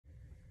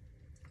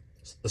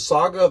The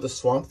Saga of the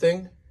Swamp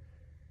Thing,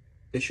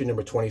 issue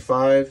number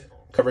 25,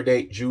 cover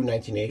date June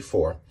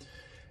 1984.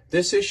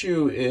 This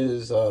issue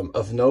is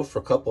of note for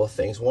a couple of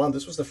things. One,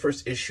 this was the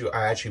first issue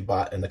I actually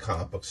bought in the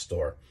comic book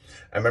store.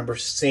 I remember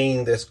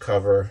seeing this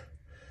cover,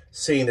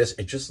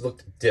 it just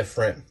looked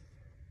different,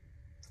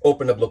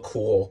 opened up, looked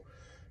cool,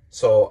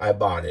 so I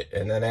bought it.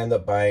 And then I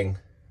ended up buying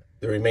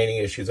the remaining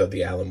issues of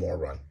the Alan Moore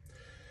run.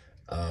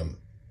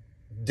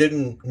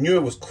 Knew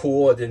it was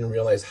cool. I didn't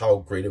realize how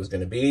great it was going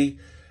to be,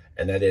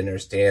 and I didn't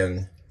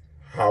understand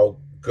how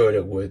good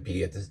it would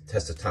be at the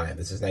test of time.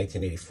 This is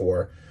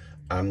 1984.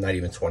 I'm not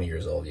even 20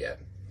 years old yet.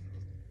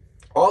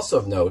 Also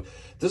of note,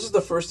 this is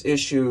the first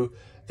issue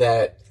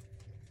that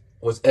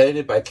was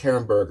edited by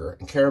Karen Berger,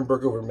 and Karen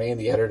Berger remained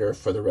the editor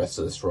for the rest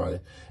of this run.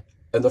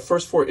 And the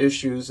first 4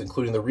 issues,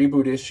 including the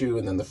reboot issue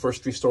and then the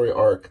first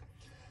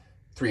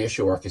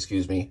 3-issue arc,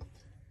 excuse me,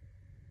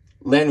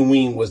 Len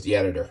Wein was the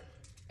editor.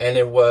 And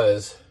it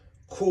was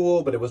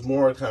cool, but it was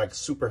more kind of like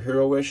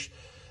superhero-ish.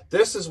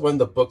 This is when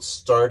the book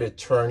started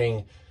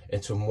turning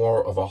into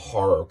more of a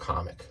horror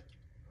comic.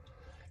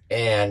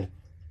 And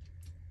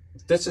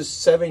this is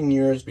 7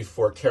 years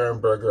before Karen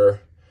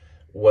Berger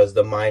was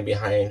the mind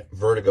behind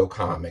Vertigo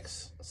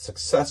Comics.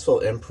 Successful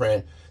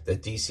imprint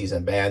that DC's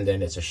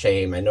abandoned. It's a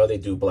shame. I know they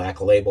do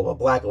Black Label, but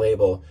Black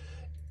Label,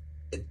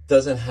 it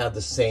doesn't have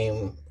the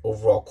same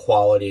overall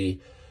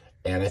quality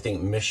and I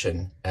think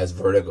mission as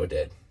Vertigo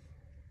did.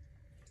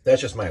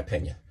 That's just my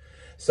opinion.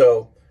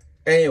 So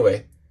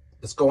anyway,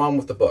 let's go on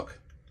with the book.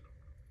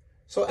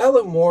 So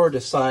Alan Moore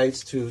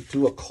decides to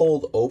do a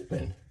cold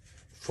open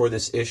for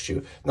this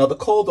issue. Now, the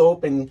cold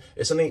open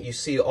is something you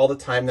see all the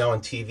time now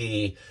on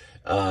TV.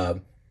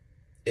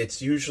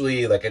 It's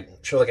usually like a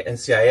show like an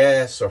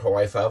NCIS or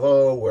Hawaii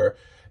Five-0 where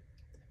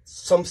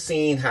some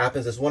scene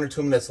happens. It's 1 or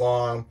 2 minutes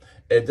long.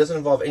 It doesn't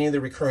involve any of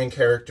the recurring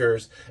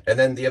characters. And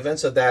then the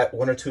events of that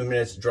 1 or 2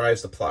 minutes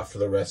drives the plot for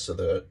the rest of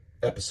the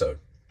episode.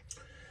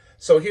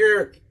 So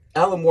here,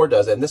 Alan Moore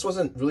does it. And this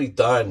wasn't really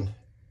done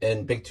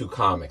in Big 2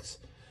 Comics.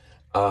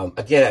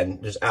 Again,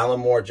 there's Alan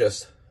Moore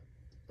just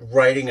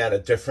writing at a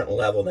different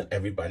level than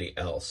everybody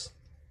else.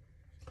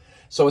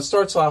 So it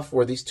starts off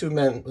where these 2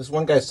 men, this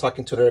one guy's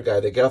talking to another guy.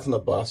 They get off on the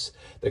bus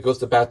that goes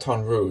to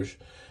Baton Rouge.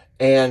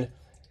 And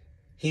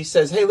he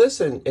says, hey,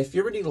 listen, if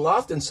you need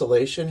loft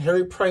insulation,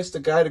 Harry Price the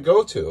guy to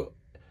go to.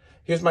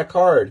 Here's my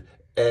card.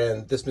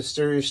 And this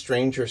mysterious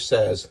stranger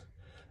says,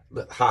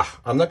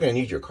 I'm not going to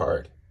need your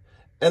card.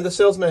 And the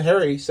salesman,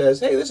 Harry, says,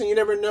 hey, listen, you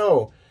never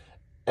know.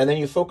 And then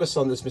you focus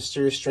on this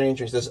mysterious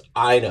stranger. He says,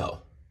 I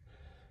know.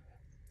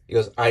 He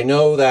goes, I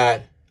know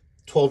that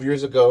 12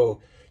 years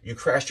ago, you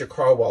crashed your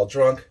car while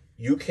drunk.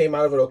 You came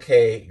out of it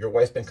okay. Your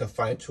wife's been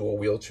confined to a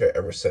wheelchair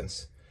ever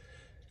since.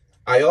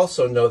 I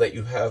also know that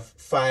you have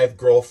 5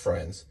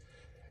 girlfriends,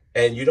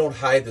 and you don't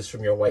hide this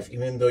from your wife,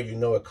 even though you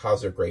know it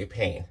caused her great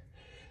pain.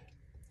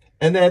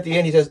 And then at the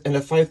end, he says, and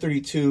at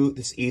 5:32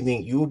 this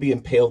evening, you will be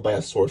impaled by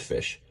a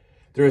swordfish.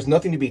 There is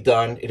nothing to be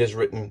done. It is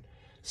written,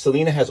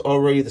 Selena has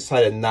already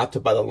decided not to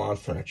buy the lawn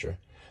furniture.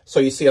 So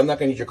you see, I'm not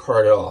going to need your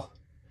card at all.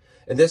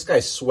 And this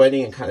guy's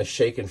sweating and kind of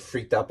shaking,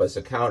 freaked out by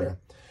the counter.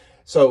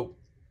 So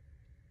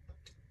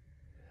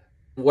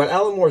what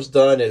Alan Moore's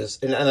done is,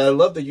 and I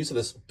love the use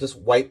of this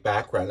white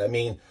background. I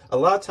mean, a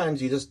lot of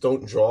times you just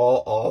don't draw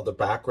all the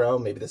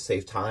background, maybe to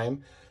save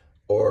time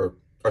or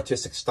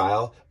artistic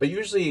style. But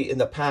usually in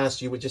the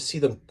past, you would just see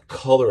them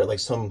color it like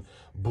some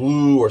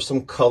blue or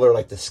some color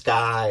like the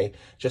sky,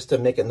 just to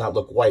make it not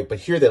look white. But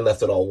here they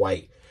left it all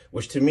white,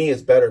 which to me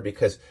is better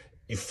because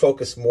you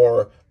focus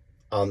more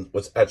on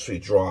what's actually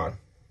drawn.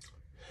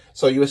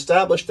 So you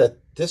establish that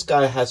this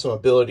guy has some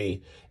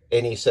ability,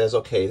 and he says,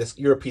 okay,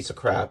 you're a piece of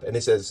crap. And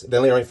he says,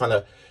 then later on you find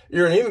out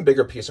you're an even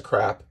bigger piece of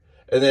crap.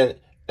 And then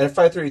at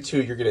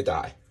 5:32, you're going to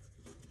die.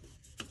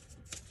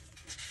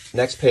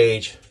 Next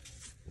page,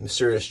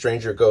 mysterious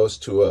stranger goes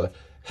to a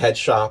head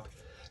shop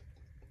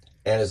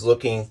and is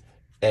looking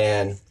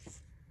and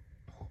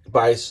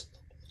buys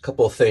a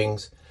couple of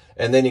things.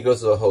 And then he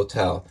goes to a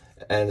hotel,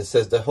 and it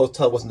says the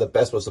hotel wasn't the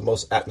best, but was the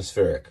most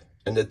atmospheric.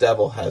 And the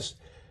devil has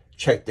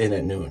checked in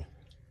at noon.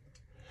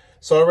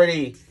 So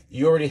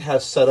you already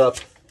have set up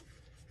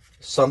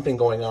something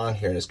going on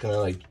here, and it's going to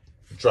like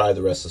drive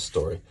the rest of the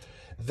story.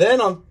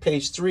 Then on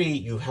page 3,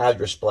 you have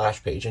your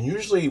splash page. And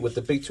usually with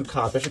the Big 2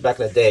 comics, especially back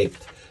in the day,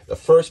 the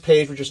first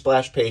page was your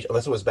splash page,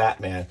 unless it was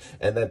Batman.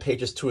 And then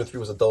pages 2 and 3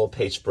 was a double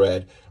page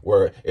spread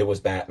where it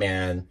was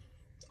Batman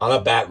on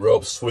a bat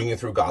rope swinging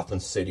through Gotham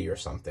City or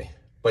something.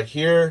 But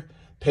here,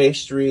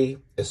 page 3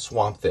 is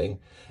Swamp Thing.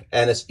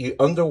 And it's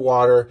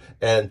underwater.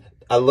 And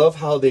I love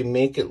how they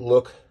make it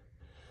look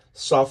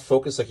soft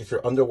focus, like if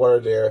you're underwater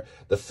there,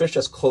 the fish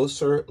that's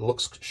closer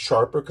looks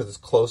sharper because it's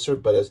closer,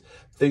 but as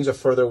things are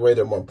further away,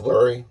 they're more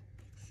blurry.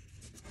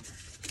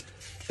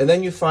 And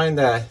then you find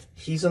that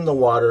he's in the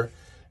water,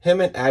 him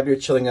and Abby are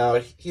chilling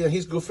out,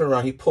 he's goofing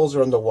around, he pulls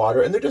her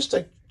underwater, and they're just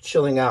like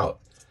chilling out,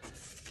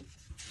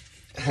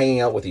 hanging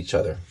out with each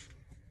other.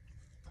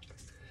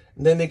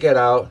 And then they get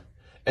out,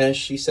 and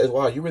she says,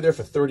 wow, you were there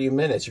for 30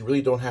 minutes, you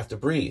really don't have to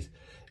breathe.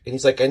 And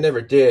he's like, I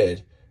never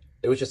did.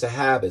 it was just a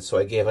habit, so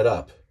I gave it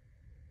up.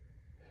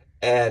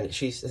 And then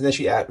she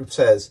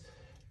says,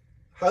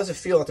 how does it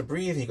feel not to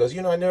breathe? He goes,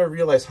 I never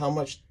realized how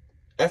much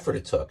effort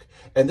it took.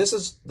 And this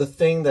is the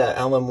thing that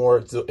Alan Moore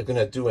is going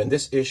to do in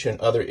this issue and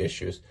other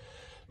issues.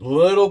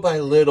 Little by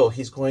little,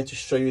 he's going to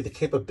show you the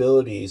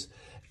capabilities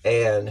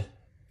and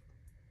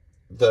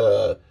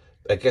the,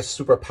 I guess,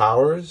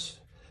 superpowers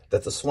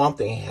that the Swamp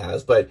Thing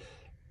has, but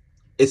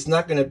it's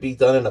not going to be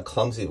done in a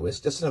clumsy way. It's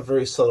just in a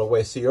very subtle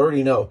way. So you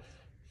already know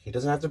he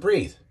doesn't have to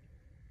breathe.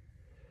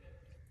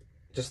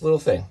 Just a little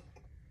thing.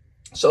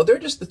 So they're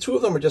just, the two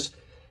of them are just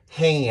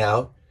hanging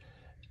out.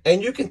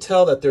 And you can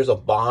tell that there's a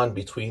bond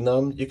between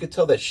them. You can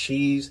tell that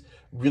she's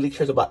really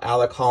cares about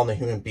Alec Holland, the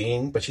human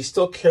being, but she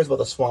still cares about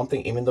the Swamp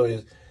Thing, even though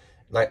he's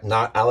like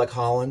not Alec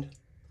Holland.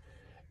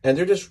 And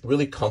they're just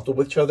really comfortable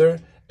with each other.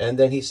 And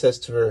then he says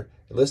to her,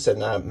 listen,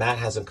 Matt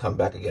hasn't come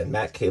back again.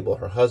 Matt Cable,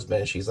 her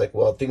husband. And she's like,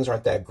 well, things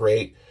aren't that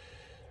great,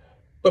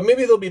 but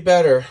maybe they'll be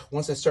better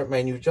once I start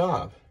my new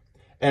job.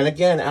 And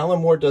again,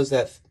 Alan Moore does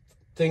that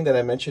thing that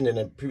I mentioned in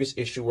a previous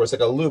issue where it's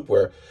like a loop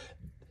where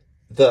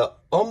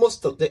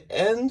almost the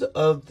end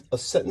of a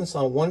sentence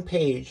on one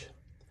page,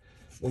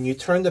 when you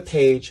turn the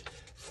page,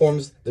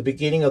 forms the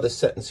beginning of the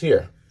sentence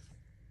here.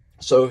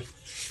 So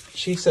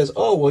she says,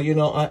 oh,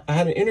 well, I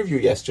had an interview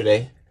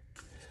yesterday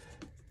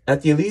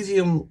at the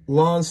Elysium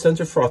Lawn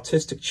Center for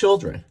Autistic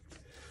Children.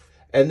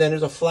 And then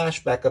there's a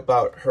flashback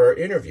about her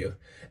interview.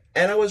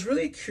 And I was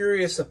really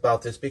curious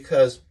about this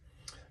because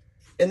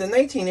in the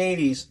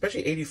 1980s,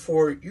 especially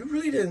 84, you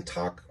really didn't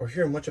talk or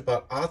hear much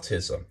about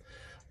autism.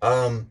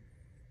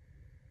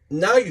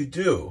 Now you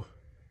do,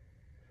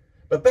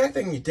 but back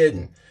then you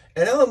didn't.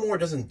 And Alan Moore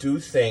doesn't do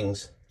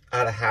things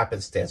out of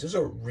happenstance. There's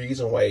a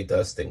reason why he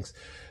does things.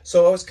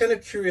 So I was kind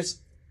of curious,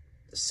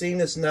 seeing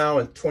this now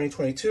in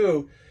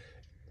 2022,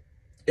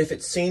 if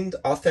it seemed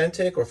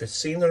authentic or if it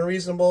seemed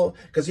unreasonable,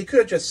 because he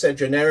could have just said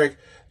generic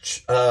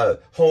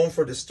home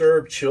for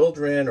disturbed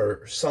children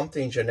or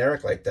something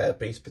generic like that,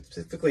 but he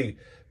specifically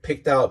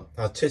picked out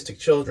autistic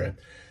children.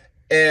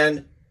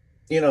 And,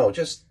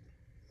 just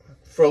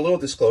for a little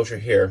disclosure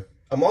here,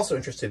 I'm also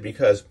interested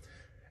because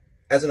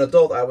as an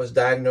adult, I was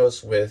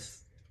diagnosed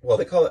with, well,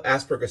 they call it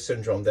Asperger's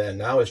syndrome then.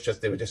 Now it's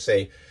just, they would just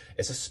say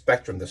it's a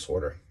spectrum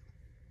disorder.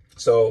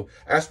 So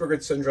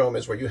Asperger's syndrome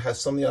is where you have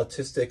some of the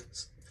autistic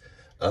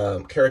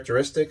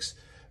characteristics,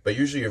 but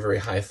usually you're very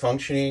high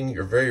functioning,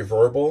 you're very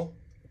verbal,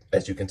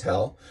 as you can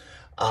tell.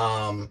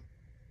 So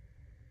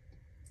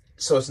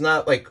it's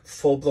not like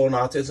full-blown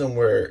autism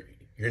where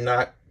you're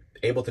not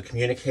able to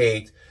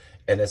communicate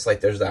and it's like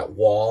there's that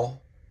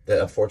wall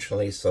that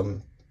unfortunately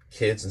some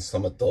kids and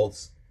some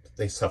adults,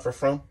 they suffer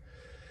from.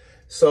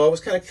 So I was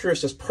kind of curious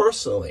just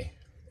personally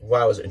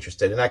why I was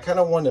interested. And I kind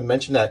of wanted to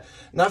mention that,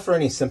 not for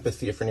any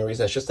sympathy or for any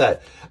reason. It's just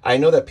that I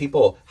know that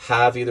people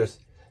have either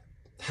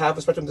have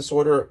a spectrum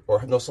disorder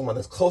or know someone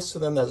that's close to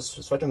them that has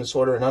a spectrum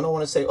disorder. And I don't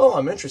want to say, oh,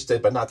 I'm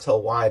interested, but not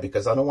tell why,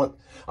 because I don't want,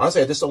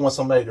 honestly, I just don't want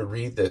somebody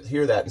to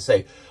hear that and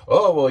say,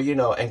 oh,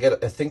 well, and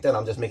think that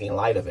I'm just making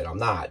light of it. I'm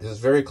not. This is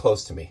very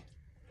close to me.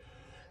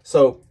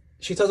 So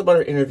she tells about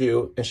her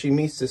interview and she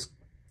meets this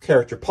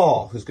character,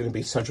 Paul, who's going to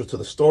be central to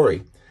the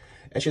story.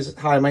 And she says,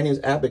 hi, my name is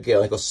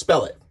Abigail. I go,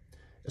 spell it.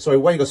 Sorry,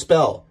 why? You go,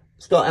 spell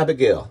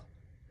Abigail.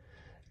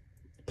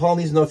 Paul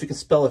needs to know if you can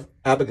spell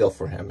Abigail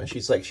for him. And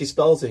she's like, she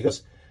spells it. He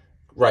goes,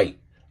 right.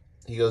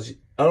 He goes,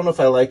 I don't know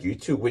if I like you. You're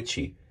too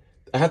witchy.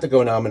 I have to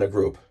go now. I'm in a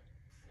group.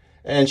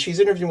 And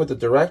she's interviewing with the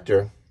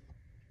director.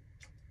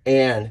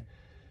 And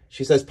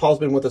she says, Paul's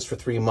been with us for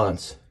 3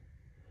 months.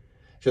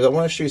 She goes, I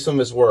want to show you some of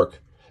his work.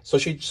 So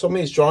she showed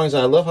me these drawings,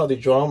 and I love how they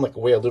draw them like the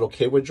way a little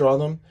kid would draw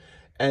them.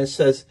 And it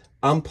says,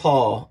 I'm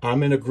Paul.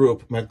 I'm in a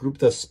group. My group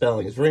does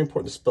spelling. It's very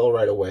important to spell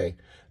right away.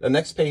 The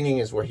next painting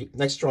is where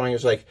next drawing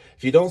is like,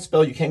 if you don't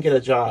spell, you can't get a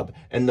job.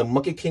 And the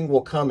Monkey King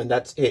will come, and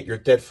that's it. You're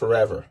dead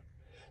forever.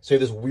 So you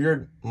have this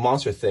weird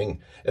monster thing.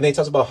 And then he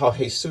talks about how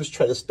Jesus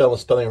tried to spell the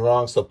spelling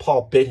wrong, so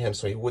Paul bit him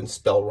so he wouldn't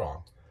spell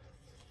wrong.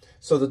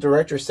 So the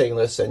director's saying,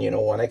 listen,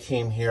 when I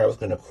came here, I was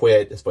going to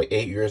quit. It's like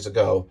 8 years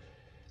ago.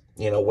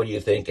 What do you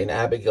think? And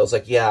Abigail's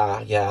like,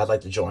 yeah, I'd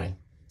like to join.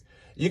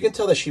 You can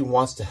tell that she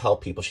wants to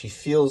help people. She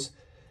feels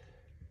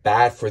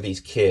bad for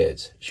these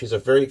kids. She's a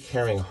very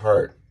caring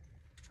heart.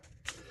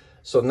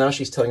 So now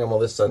she's telling him, well,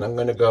 listen, I'm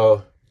going to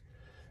go.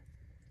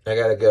 I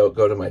got to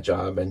go to my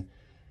job. And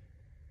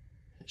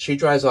she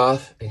drives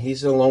off and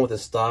he's alone with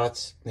his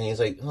thoughts. And he's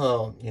like,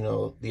 oh,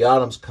 the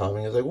autumn's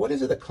coming. He's like, what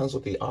is it that comes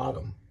with the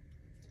autumn?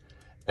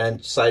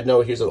 And side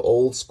note, here's an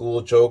old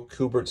school Joe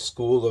Kubert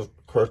School of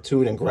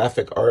Cartoon and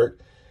Graphic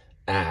Art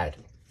ad.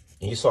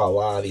 And you saw a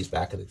lot of these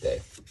back in the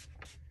day.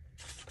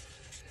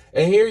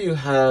 And here you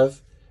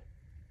have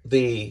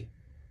the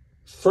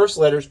first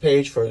letters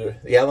page for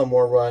the Alan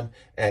Moore run.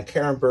 And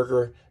Karen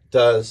Berger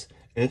does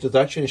an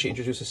introduction. She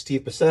introduces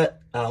Steve Bissett,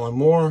 Alan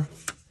Moore,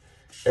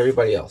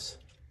 everybody else.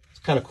 It's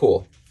kind of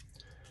cool.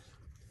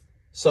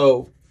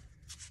 So,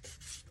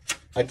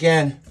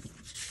 again,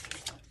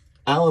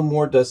 Alan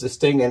Moore does this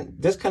thing. And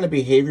this kind of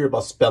behavior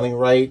about spelling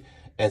right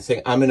and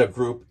saying I'm in a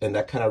group and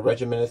that kind of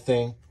regimented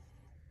thing,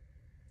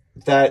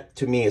 that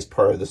to me is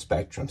part of the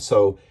spectrum.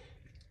 So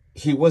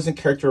he wasn't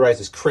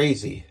characterized as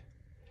crazy,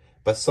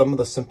 but some of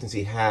the symptoms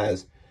he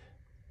has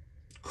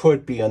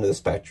could be under the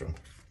spectrum.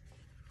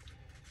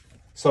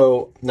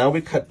 So now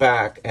we cut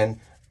back, and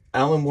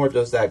Alan Moore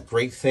does that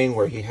great thing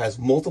where he has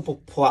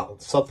multiple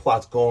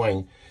subplots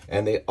going,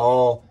 and they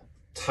all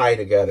tie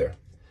together.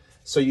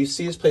 So you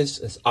see this place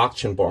is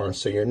auction barn,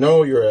 so you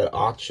know you're at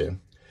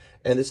auction.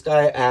 And this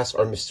guy asks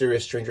our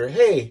mysterious stranger,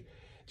 hey,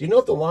 do you know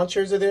if the lawn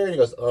chairs are there? And he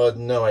goes, oh,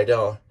 no, I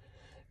don't.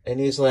 And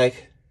he's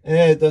like,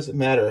 it doesn't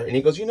matter. And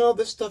he goes, you know,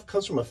 this stuff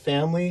comes from a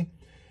family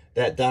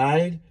that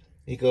died.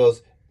 He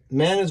goes,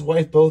 man and his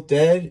wife both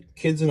dead,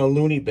 kids in a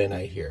loony bin,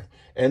 I hear.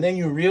 And then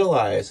you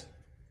realize,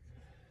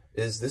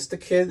 is this the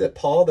kid that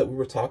Paul that we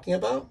were talking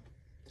about?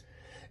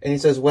 And he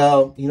says,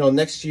 well, you know,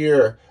 next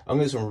year I'm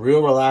going to do some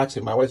real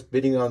relaxing. My wife's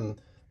bidding on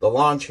the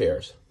lawn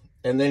chairs.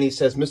 And then he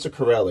says, Mr.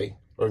 Corelli,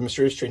 or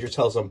mysterious stranger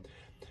tells him,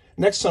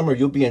 next summer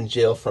you'll be in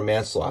jail for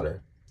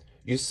manslaughter.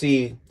 You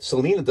see,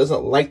 Selena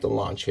doesn't like the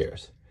lawn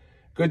chairs.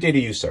 Good day to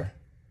you, sir.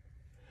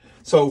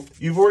 So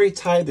you've already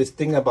tied this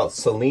thing about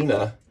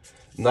Selena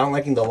not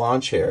liking the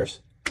lawn chairs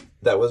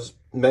that was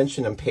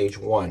mentioned in page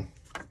 1.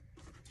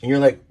 And you're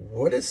like,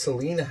 what does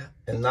Selena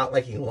and not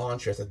liking lawn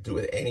chairs have to do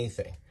with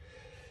anything?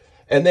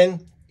 And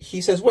then he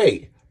says,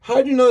 wait,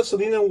 how do you know that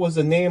Selena was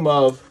the name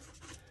of,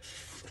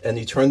 and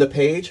you turn the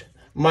page,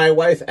 my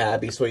wife,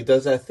 Abby. So he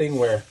does that thing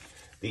where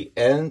the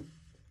end,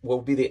 what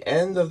will be the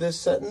end of this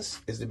sentence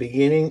is the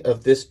beginning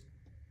of this,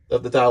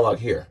 of the dialogue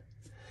here.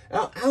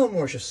 Now, Alan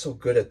Moore's just so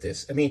good at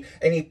this. I mean,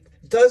 and he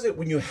does it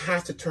when you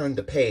have to turn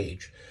the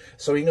page.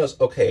 So he knows,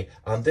 okay,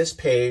 on this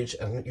page,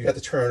 you have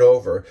to turn it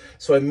over.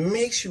 So it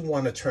makes you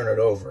want to turn it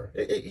over.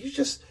 He's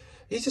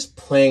just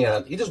playing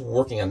on, he's just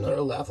working on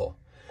another level.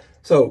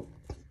 So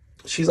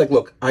she's like,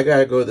 look, I got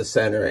to go to the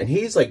center. And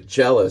he's like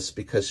jealous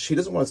because she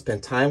doesn't want to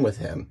spend time with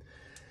him.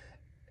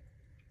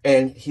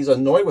 And he's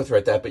annoyed with her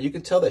at that, but you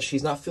can tell that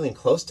she's not feeling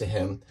close to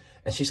him.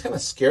 And she's kind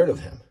of scared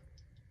of him.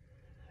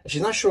 And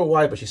she's not sure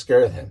why, but she's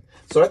scared of him.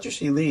 So after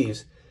she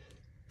leaves,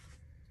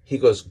 he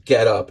goes,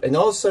 get up. And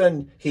all of a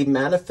sudden, he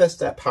manifests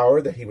that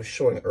power that he was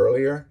showing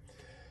earlier,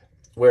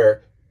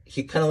 where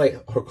he kind of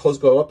like, her clothes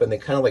go up and they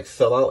kind of like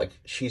fell out, like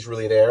she's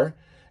really there.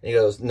 And he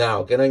goes,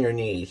 now get on your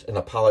knees and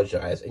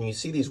apologize. And you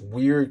see these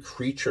weird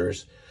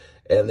creatures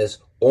and this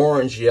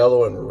orange,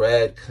 yellow, and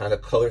red kind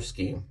of color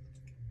scheme.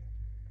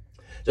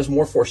 Just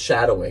more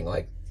foreshadowing,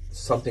 like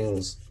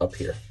something's up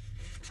here.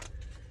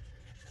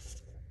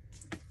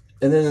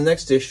 And then the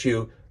next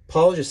issue,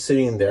 Paul is just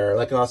sitting there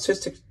like an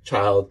autistic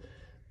child.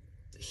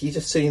 He's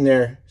just sitting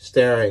there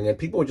staring, and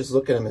people would just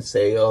look at him and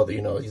say, oh,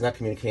 you know, he's not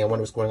communicating. I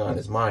wonder what's going on in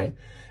his mind.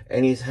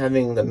 And he's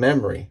having the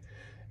memory,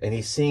 and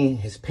he's seeing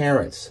his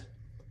parents,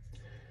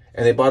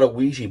 and they bought a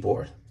Ouija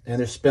board, and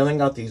they're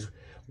spelling out these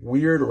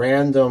weird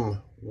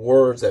random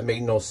words that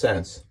make no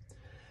sense.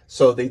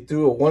 So they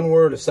do a one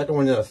word, a second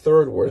one, and a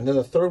third word. And then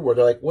the third word,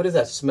 they're like, what does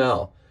that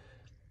smell?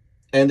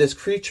 And this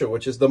creature,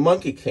 which is the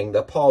Monkey King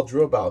that Paul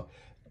drew about,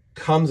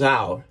 comes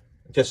out,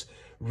 just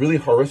really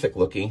horrific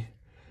looking,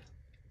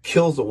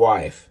 kills the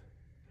wife.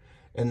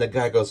 And the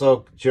guy goes,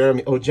 oh,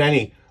 Jeremy, oh,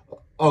 Jenny,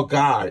 oh,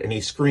 God. And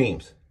he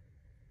screams.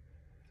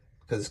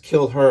 Because it's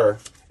killed her,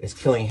 it's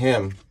killing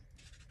him.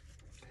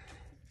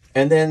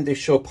 And then they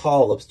show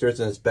Paul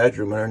upstairs in his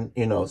bedroom, and,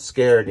 you know,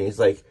 scared. And he's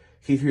like,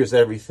 he hears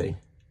everything.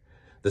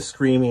 The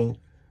screaming,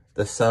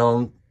 the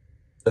sound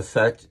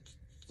effect,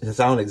 it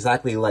sounds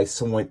exactly like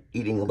someone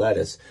eating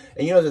lettuce.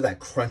 And you know, there's that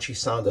crunchy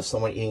sound of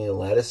someone eating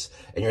lettuce,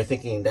 and you're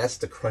thinking that's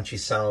the crunchy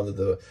sound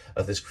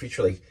of this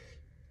creature like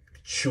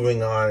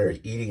chewing on or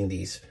eating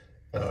these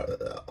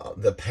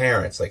the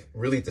parents, like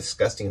really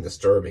disgusting and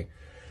disturbing.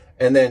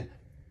 And then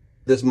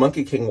this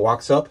Monkey King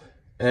walks up,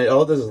 and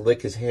all it does is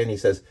lick his hand. He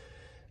says,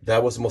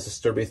 that was the most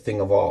disturbing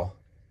thing of all.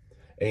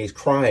 And he's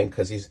crying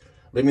because he's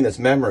living this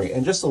memory.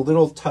 And just a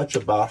little touch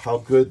about how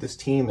good this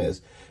team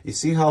is. You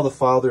see how the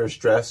father is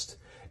dressed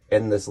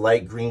in this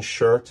light green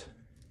shirt?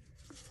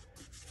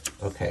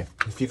 Okay,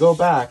 if you go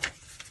back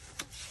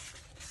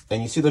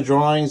and you see the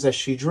drawings that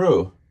she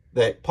drew,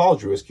 that Paul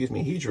drew, excuse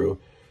me, he drew.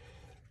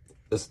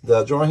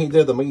 The drawing he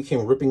did, the Monkey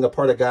King ripping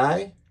apart a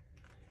guy,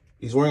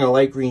 he's wearing a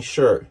light green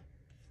shirt.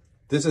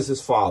 This is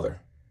his father.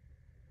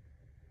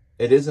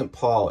 It isn't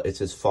Paul, it's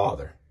his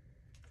father.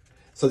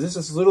 So this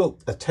is little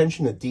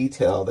attention to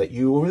detail that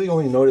you really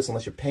only notice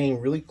unless you're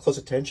paying really close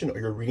attention or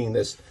you're reading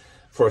this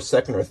for a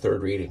second or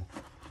third reading.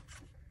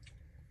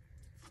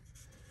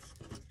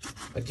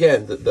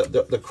 Again,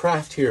 the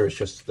craft here is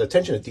just, the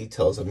attention to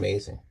detail is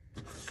amazing.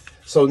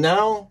 So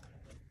now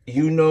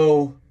you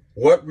know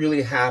what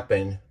really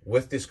happened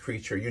with this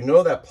creature. You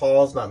know that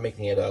Paul's not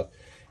making it up.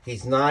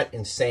 He's not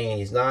insane.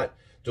 He's not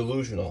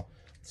delusional.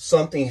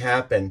 Something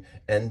happened,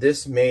 and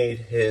this made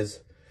his,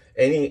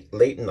 any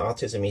latent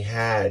autism he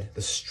had,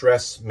 the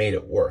stress made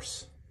it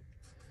worse.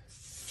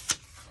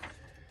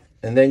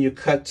 And then you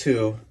cut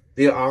to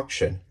the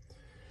auction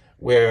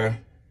where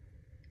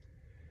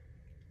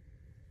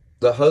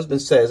the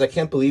husband says, I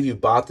can't believe you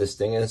bought this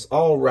thing. And it's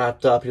all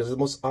wrapped up. He goes, the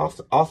most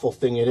awful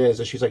thing it is.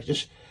 And she's like,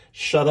 just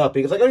shut up.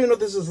 Because like, I don't even know if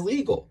this is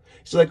legal.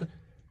 She's like,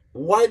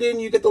 why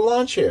didn't you get the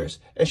lawn chairs?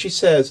 And she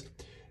says,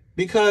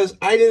 because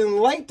I didn't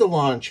like the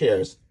lawn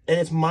chairs and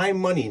it's my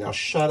money. Now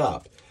shut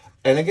up.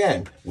 And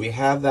again, we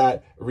have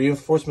that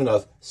reinforcement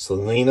of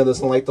Selena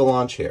doesn't like the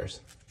lawn chairs.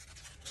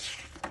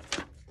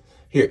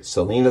 Here,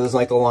 Selena doesn't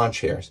like the lawn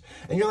chairs.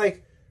 And you're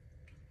like,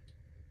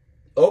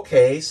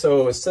 okay,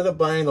 so instead of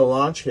buying the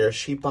lawn chair,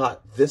 she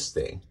bought this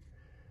thing.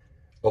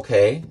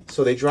 Okay,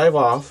 so they drive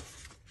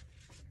off.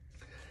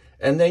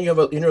 And then you have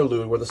an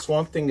interlude where the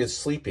Swamp Thing is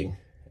sleeping.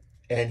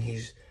 And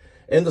he's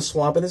in the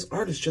swamp. And this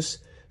art is just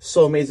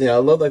so amazing. I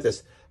love like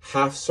this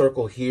half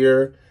circle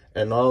here.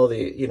 And all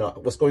the, you know,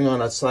 what's going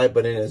on outside.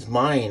 But in his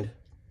mind,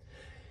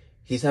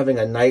 he's having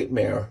a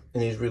nightmare.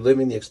 And he's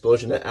reliving the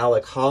explosion that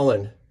Alec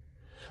Holland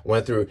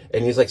went through.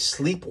 And he's like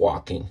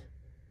sleepwalking.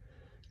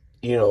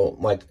 You know,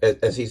 like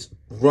as he's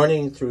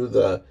running through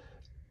the,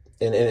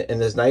 in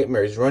his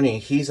nightmare, he's running,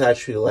 he's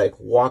actually like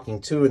walking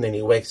too, and then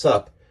he wakes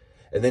up.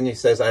 And then he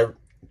says,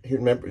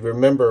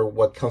 remember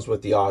what comes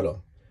with the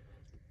autumn.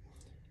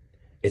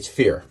 It's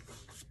fear.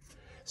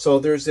 So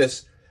there's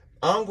this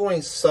ongoing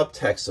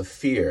subtext of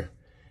fear.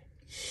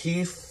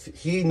 He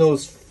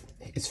knows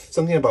it's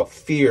something about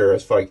fear,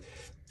 as far like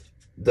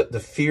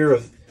the fear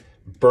of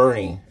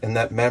burning and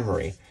that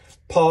memory.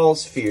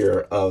 Paul's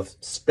fear of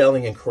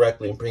spelling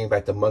incorrectly and bringing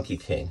back the Monkey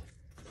King.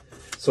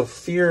 So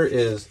fear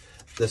is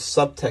the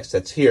subtext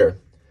that's here.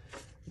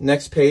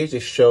 Next page, they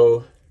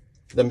show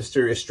the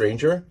mysterious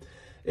stranger.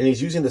 And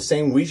he's using the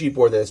same Ouija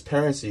board that his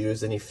parents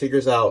used. And he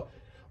figures out,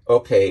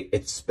 okay,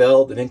 it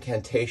spelled an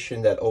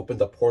incantation that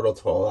opened a portal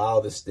to allow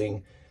this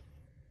thing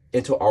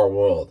into our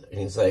world. And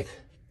he's like,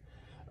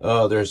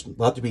 oh, there's a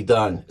lot to be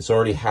done. It's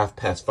already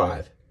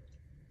 5:30.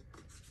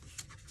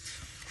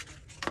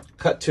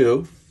 Cut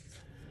to.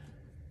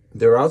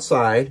 They're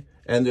outside,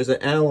 and there's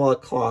an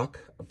analog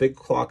clock, a big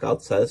clock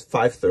outside. It's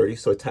 5:30,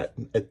 so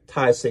it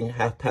ties saying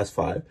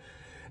 5:30.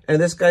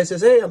 And this guy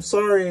says, hey, I'm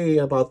sorry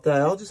about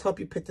that. I'll just help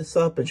you pick this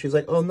up. And she's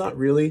like, oh, not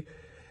really.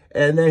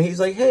 And then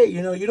he's like, hey,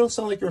 you know, you don't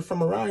sound like you're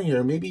from around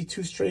here. Maybe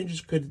two strangers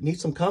could need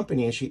some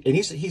company. And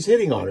he's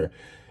hitting on her.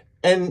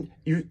 And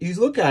you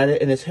look at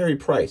it, and it's Harry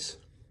Price,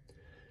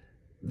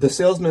 the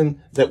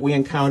salesman that we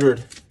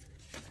encountered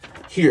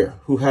here,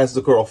 who has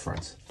the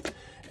girlfriends.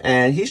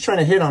 And he's trying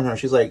to hit on her.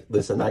 She's like,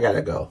 listen, I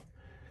gotta go.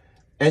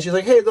 And she's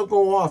like, hey, don't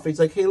go off. He's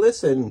like, hey,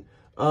 listen.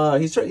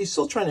 He's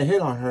still trying to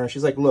hit on her.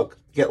 She's like, look,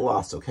 get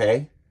lost,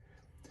 okay?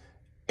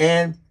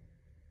 And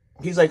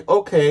he's like,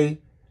 okay,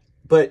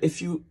 but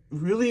if you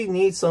really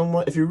need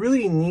someone, if you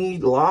really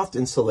need loft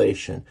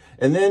insulation,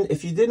 and then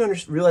if you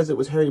didn't realize it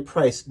was Harry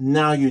Price,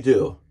 now you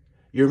do.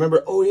 You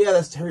remember, oh yeah,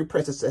 that's Harry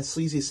Price. That's that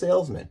sleazy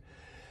salesman.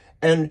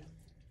 And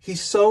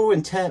he's so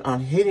intent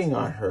on hitting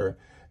on her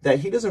that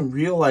he doesn't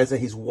realize that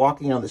he's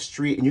walking on the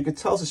street. And you can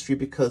tell it's the street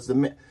because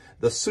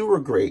the sewer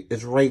grate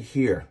is right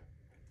here.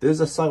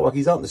 There's a sidewalk.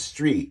 He's out in the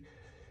street.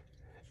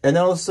 And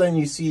then all of a sudden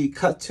you see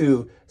cut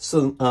to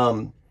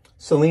Selena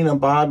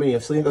and Bobby.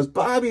 And Selena goes,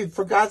 Bobby,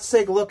 for God's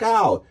sake, look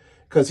out.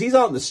 Because he's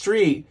out in the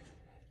street.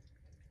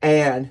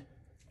 And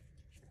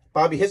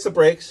Bobby hits the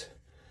brakes.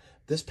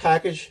 This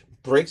package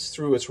breaks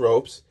through its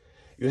ropes.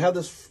 You have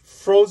this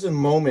frozen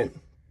moment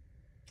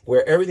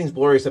where everything's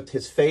blurry except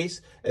his face,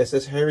 and it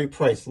says Harry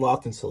Price,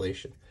 loft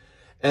insulation.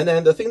 And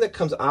then the thing that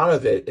comes out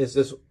of it is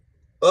this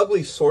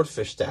ugly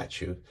swordfish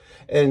statue.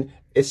 And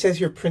it says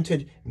here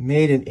printed,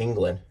 made in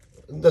England.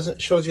 It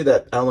shows you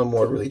that Alan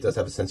Moore really does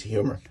have a sense of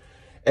humor.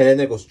 And then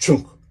it goes,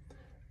 chunk,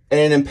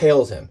 and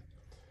impales him.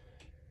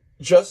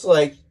 Just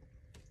like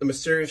the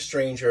mysterious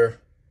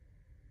stranger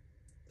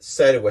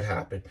said it would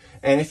happen.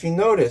 And if you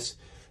notice,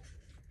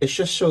 it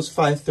just shows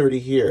 5:30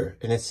 here,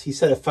 and he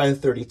said at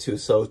 5:32,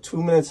 so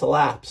 2 minutes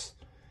elapse,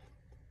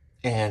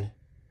 and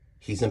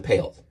he's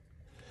impaled.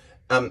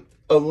 A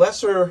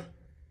lesser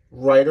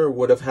writer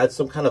would have had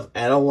some kind of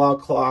analog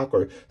clock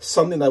or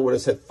something that would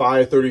have said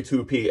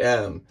 5:32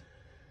 p.m.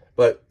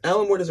 But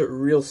Alan Moore does it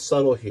real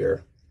subtle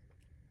here,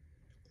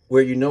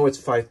 where you know it's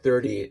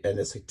 5:30 and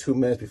it's like 2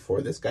 minutes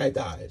before this guy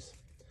dies.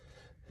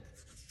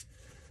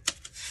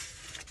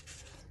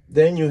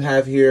 Then you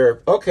have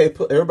here, okay,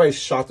 everybody's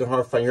shocked and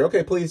horrified here.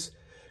 Okay, police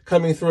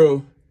coming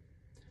through.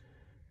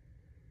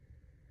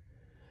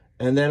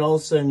 And then all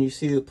of a sudden you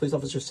see the police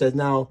officer said,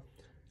 now,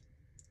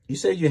 you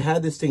said you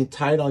had this thing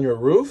tied on your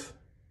roof?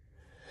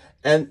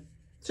 And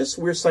just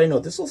weird side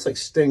note, this looks like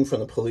Sting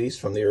from the Police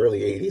from the early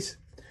 80s.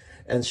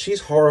 And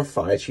she's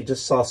horrified. She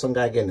just saw some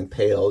guy getting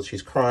impaled.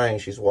 She's crying.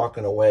 She's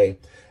walking away.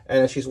 And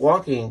as she's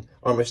walking,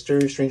 our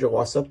mysterious stranger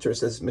walks up to her and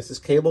says,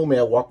 Mrs. Cable, may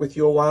I walk with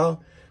you a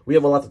while? We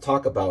have a lot to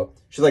talk about.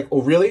 She's like,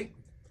 oh, really?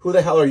 Who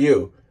the hell are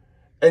you?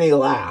 And he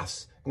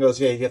laughs and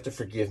goes, yeah, you have to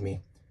forgive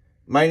me.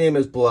 My name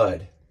is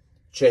Blood,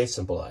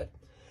 Jason Blood.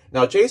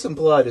 Now, Jason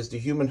Blood is the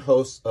human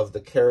host of the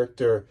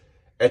character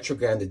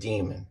Etrigan the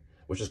Demon,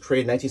 which was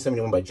created in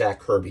 1971 by Jack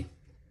Kirby.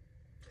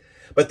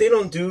 But they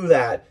don't do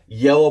that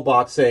yellow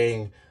box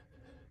saying,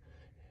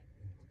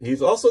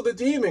 he's also the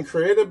demon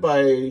created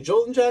by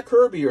Joel and Jack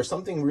Kirby or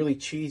something really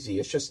cheesy.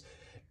 It's just,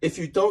 if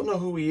you don't know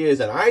who he is,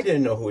 and I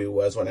didn't know who he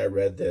was when I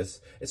read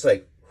this, it's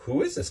like,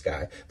 who is this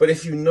guy? But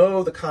if you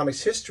know the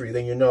comic's history,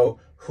 then you know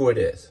who it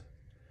is.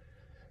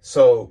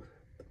 So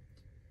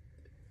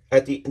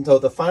until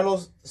the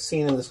final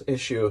scene in this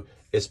issue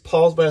is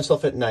Paul's by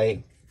himself at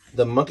night.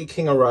 The Monkey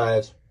King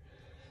arrives.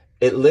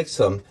 It licks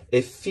him.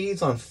 It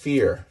feeds on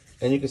fear.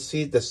 And you can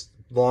see this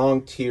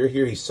long tear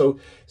here. He's so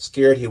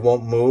scared he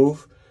won't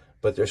move,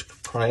 but there's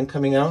crying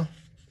coming out.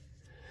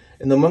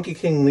 And the Monkey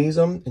King leaves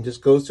him and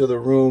just goes to the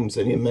rooms.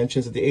 And he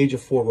mentions at the age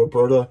of 4,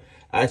 Roberta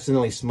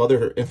accidentally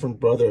smothered her infant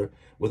brother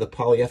with a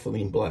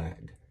polyethylene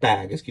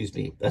bag. Excuse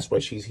me. That's why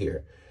she's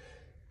here.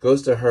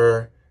 Goes to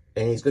her,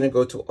 and he's going to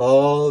go to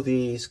all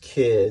these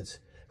kids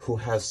who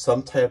have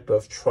some type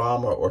of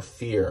trauma or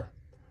fear.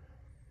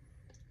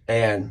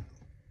 And,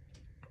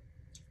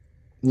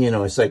 you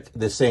know, it's like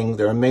they're saying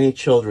there are many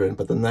children,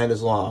 but the night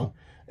is long,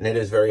 and it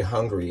is very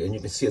hungry. And you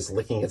can see it's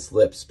licking its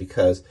lips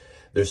because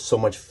there's so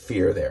much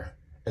fear there.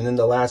 And then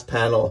the last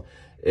panel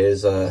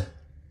is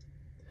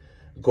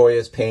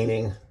Goya's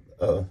painting,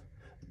 The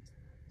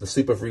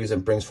Sleep of Reason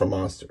Brings for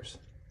Monsters.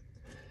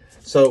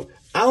 So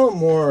Alan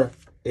Moore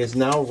is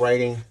now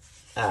writing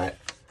at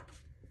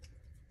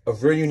a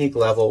very unique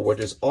level where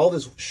there's all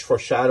this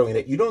foreshadowing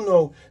that you don't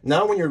know.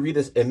 Now when you read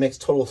this, it makes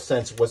total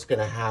sense what's going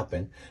to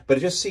happen. But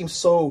it just seems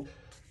so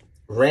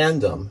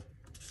random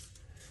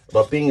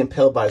about being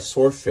impaled by a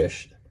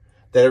swordfish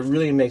that it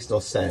really makes no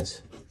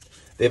sense.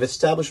 They've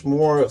established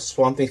more of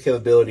Swamp Thing's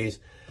capabilities.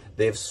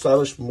 They've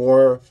established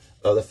more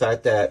of the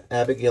fact that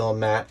Abigail and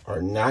Matt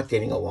are not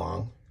getting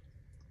along.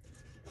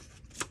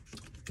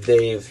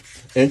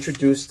 They've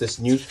introduced this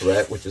new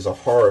threat, which is a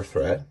horror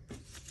threat.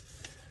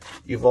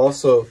 You've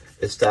also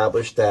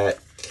established that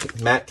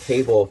Matt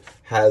Cable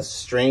has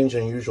strange,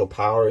 unusual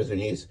powers, and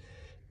he's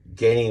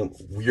getting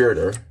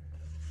weirder.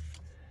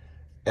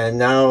 And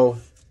now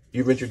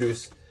you've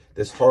introduced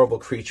this horrible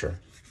creature.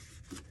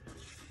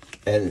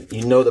 And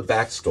you know the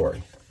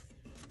backstory.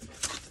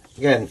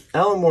 Again,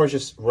 Alan Moore is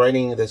just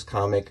writing this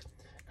comic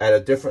at a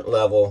different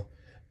level.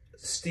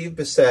 Stephen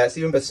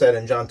Bissett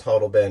and John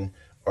Totleben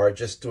are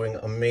just doing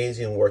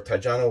amazing work.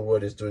 Tajana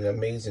Wood is doing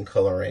amazing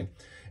coloring.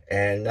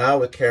 And now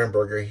with Karen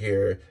Berger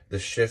here, the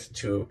shift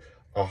to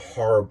a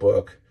horror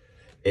book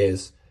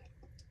is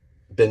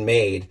been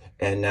made.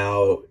 And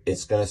now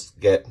it's going to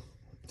get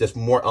just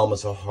more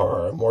elements of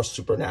horror, more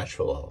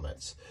supernatural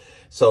elements.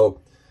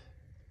 So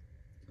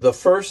the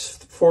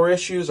first 4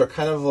 issues are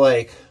kind of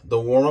like the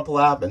warm-up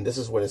lap, and this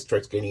is when it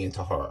starts getting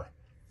into horror.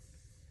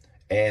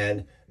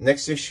 And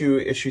next issue,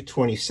 issue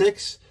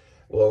 26,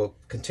 will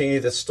continue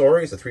this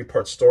story. It's a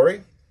 3-part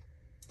story,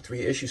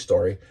 3-issue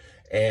story,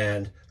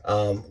 and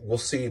we'll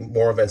see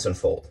more events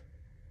unfold.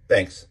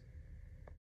 Thanks.